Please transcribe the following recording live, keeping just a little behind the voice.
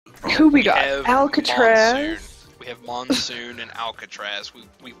Who we got? have Alcatraz. Monsoon. We have Monsoon and Alcatraz. We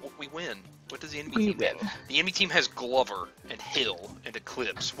win. What does the enemy team have? The enemy team has Glover and Hill and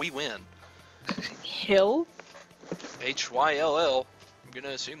Eclipse. We win. Hill? Hyll. I'm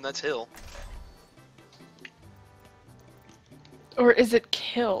gonna assume that's Hill. Or is it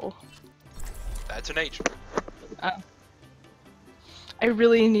kill? That's an H. Oh. I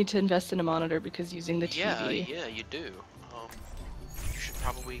really need to invest in a monitor because using the TV. Yeah, you do. You should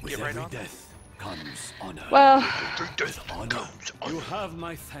probably get right on that. Comes honor. Well, With honor comes honor. You have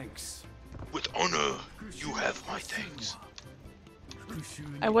my thanks. With honor, you have my thanks.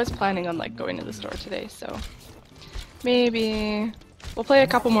 I was planning on like going to the store today, so maybe we'll play a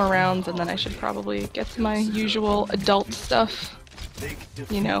couple more rounds and then I should probably get to my usual adult stuff.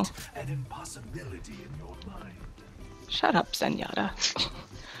 You know. Shut up, Zenyatta.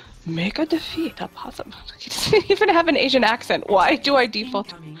 Make a defeat a possible. He doesn't even have an Asian accent. Why do I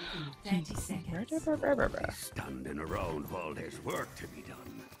default? 30 seconds. Standing around while there's work to be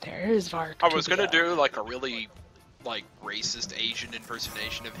done. There's Vark. I was gonna do like a really racist Asian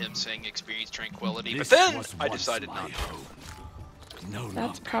impersonation of him saying experience tranquility, but then I decided not to. No,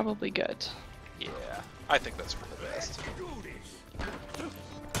 That's probably good. Yeah, I think that's for the best.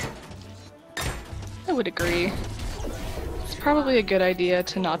 I would agree. It's probably a good idea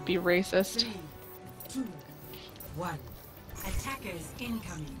to not be racist. 3, 2, 1. Attackers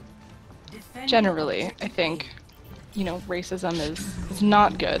incoming. Defend Generally, I think, you know, racism is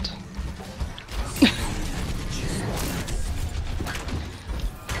not good.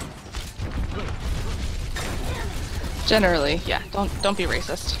 Generally, yeah, don't be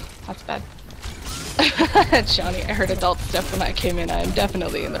racist. That's bad. Johnny, I heard adult stuff when I came in. I am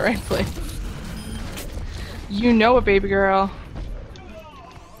definitely in the right place. You know a baby girl.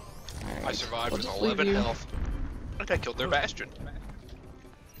 Alright, I survived we'll with just 11 leave you. health. And I killed their Bastion.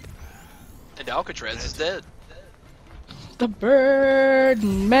 And Alcatraz is dead. The bird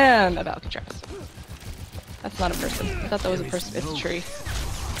man of Alcatraz. That's not a person. I thought that was a person. It's a tree.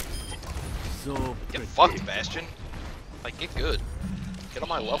 So Get fucked, Bastion. Like, get good. Get on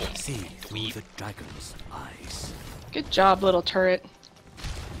my level. see through the dragon's eyes. Good job, little turret.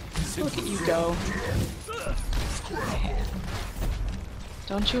 Look at you go.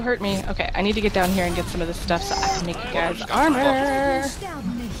 Don't you hurt me. Okay, I need to get down here and get some of this stuff so I can make you guys armor.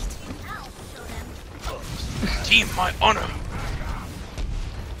 Team my honor.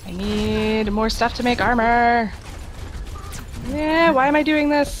 I need more stuff to make armor. Yeah, why am I doing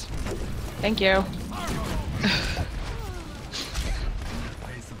this? Thank you.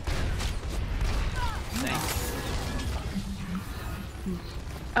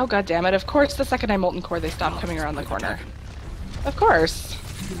 Oh god damn it, of course the second I molten core they stop coming around the corner. Of course.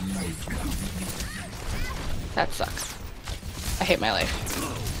 That sucks. I hate my life.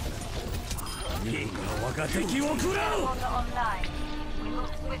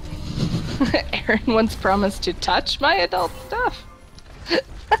 Eryn once promised to touch my adult stuff.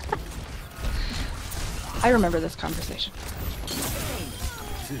 I remember this conversation.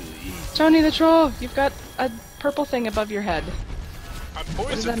 Tony the Troll, you've got a purple thing above your head. I'm does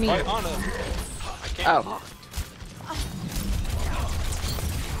that poisoned mean? by honor. I can't. Oh.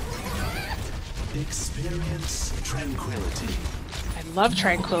 Experience tranquility. I love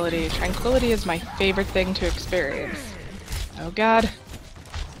tranquility. Tranquility is my favorite thing to experience. Oh god.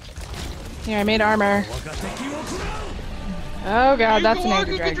 Here, I made armor. Oh god, that's an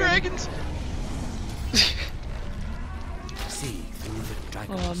angry dragon. Dragons. See through the dragon's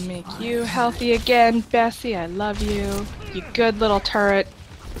We'll make you healthy again, Bessie. I love you. You good little turret.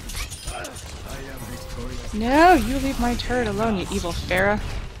 No, you leave my turret alone, you evil Farah.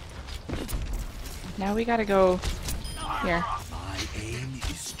 Now we gotta go here. My aim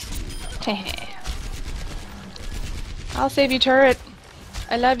is true. I'll save you, turret.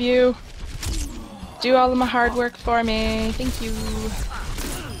 I love you. Do all of my hard work for me. Thank you.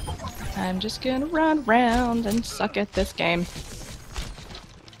 I'm just gonna run around and suck at this game.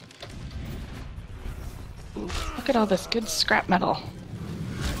 Ooh, look at all this good scrap metal.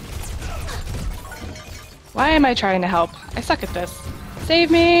 Why am I trying to help? I suck at this. Save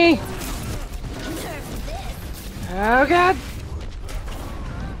me! Oh god!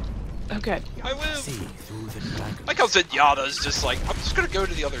 Oh good. I live. See through the dragon's Like how Zenyatta's just like, I'm just gonna go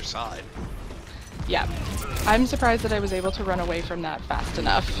to the other side. Yeah. I'm surprised that I was able to run away from that fast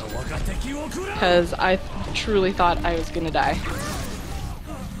enough. Because I truly thought I was gonna die.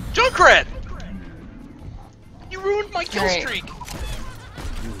 Junkrat! You ruined my kill Alright. streak!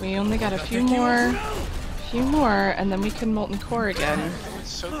 We only got a few more, and then we can molten core again. It's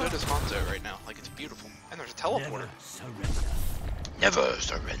so good as Hanzo right now. Like, it's beautiful. And there's a teleporter. Never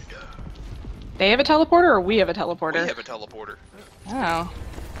surrender. They have a teleporter or we have a teleporter? We have a teleporter. Oh,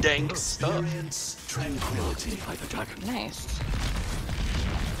 Dank stuff. Experience tranquility. nice.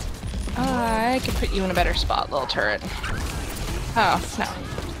 I could put you in a better spot, little turret. Oh, no.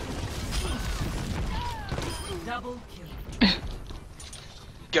 Double kill.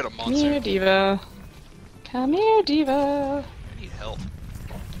 Get a Come here, monster. diva. Come here, diva. I need help.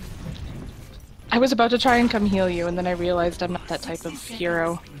 I was about to try and come heal you, and then I realized I'm not that type of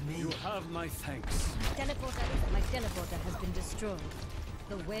hero. You have my thanks. My teleporter has been destroyed.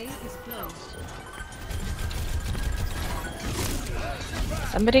 The way is closed.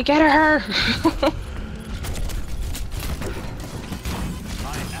 Somebody get her!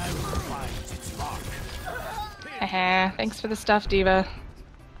 Haha, thanks for the stuff, diva.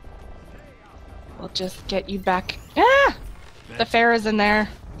 We'll just get you back. Ah! The fair is in there.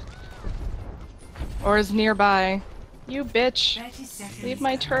 Or is nearby. You bitch. 30 seconds. Leave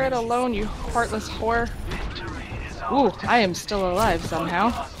my turret alone, you heartless whore. Ooh, I am still alive somehow.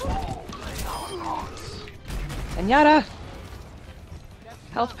 Zenyatta!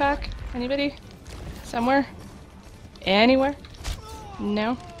 Health pack? Anybody? Somewhere? Anywhere?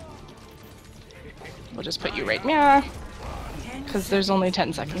 No? We'll just put you right meow. Because there's only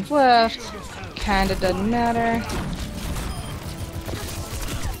 10 seconds left. Kinda doesn't matter.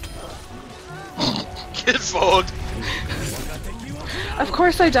 Get fogged. Of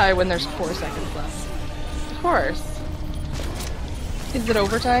course I die when there's 4 seconds left. Of course. Is it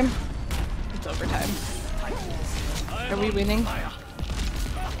overtime? It's overtime. Are we winning?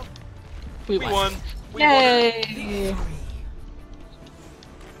 We We won. won. We Yay! won.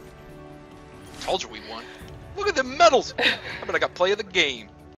 Told you we won. Look at the medals. I bet I got play of the game.